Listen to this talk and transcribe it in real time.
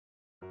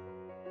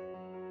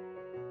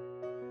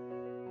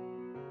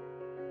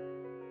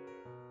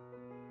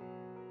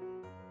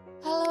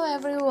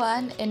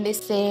everyone, in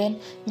this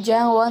scene,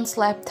 Jang-won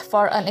slept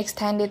for an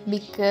extended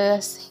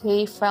because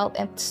he felt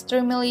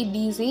extremely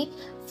dizzy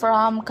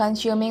from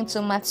consuming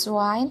too much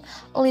wine,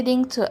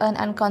 leading to an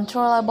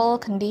uncontrollable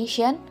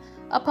condition.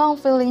 Upon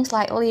feeling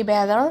slightly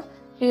better,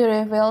 he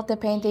revealed the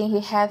painting he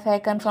had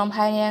taken from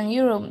Hanyang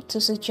room to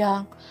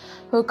SuJeong,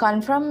 who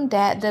confirmed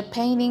that the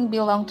painting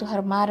belonged to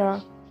her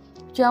mother.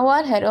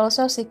 Jang-won had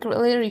also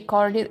secretly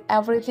recorded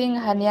everything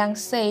Hanyang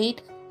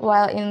said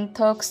while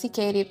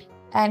intoxicated,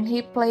 and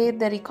he played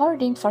the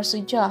recording for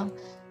SuJeong.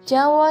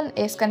 Jang-won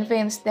is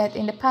convinced that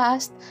in the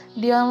past,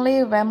 the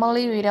only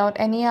family without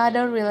any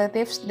other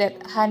relatives that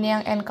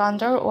Hanyang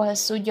encountered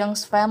was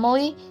SuJeong's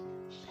family.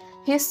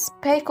 He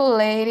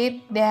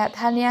speculated that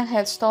Hanyang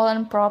had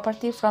stolen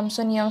property from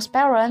SuJeong's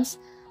parents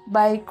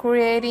by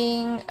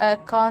creating a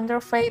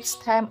counterfeit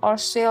stamp or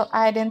seal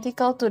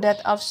identical to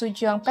that of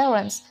SuJeong's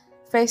parents,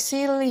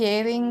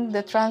 facilitating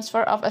the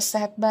transfer of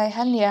assets by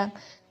Hanyang.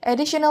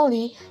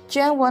 Additionally,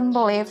 Jang-won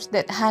believes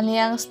that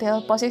Hanyang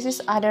still possesses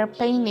other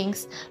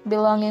paintings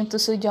belonging to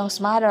SuJeong's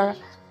mother.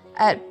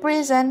 At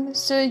present,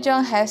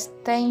 SuJeong has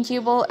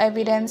tangible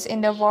evidence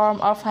in the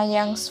form of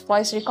Hanyang's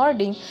voice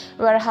recording,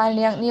 where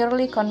Hanyang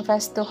nearly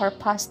confessed to her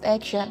past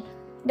action.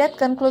 That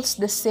concludes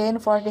the scene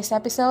for this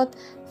episode.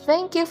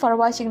 Thank you for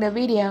watching the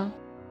video.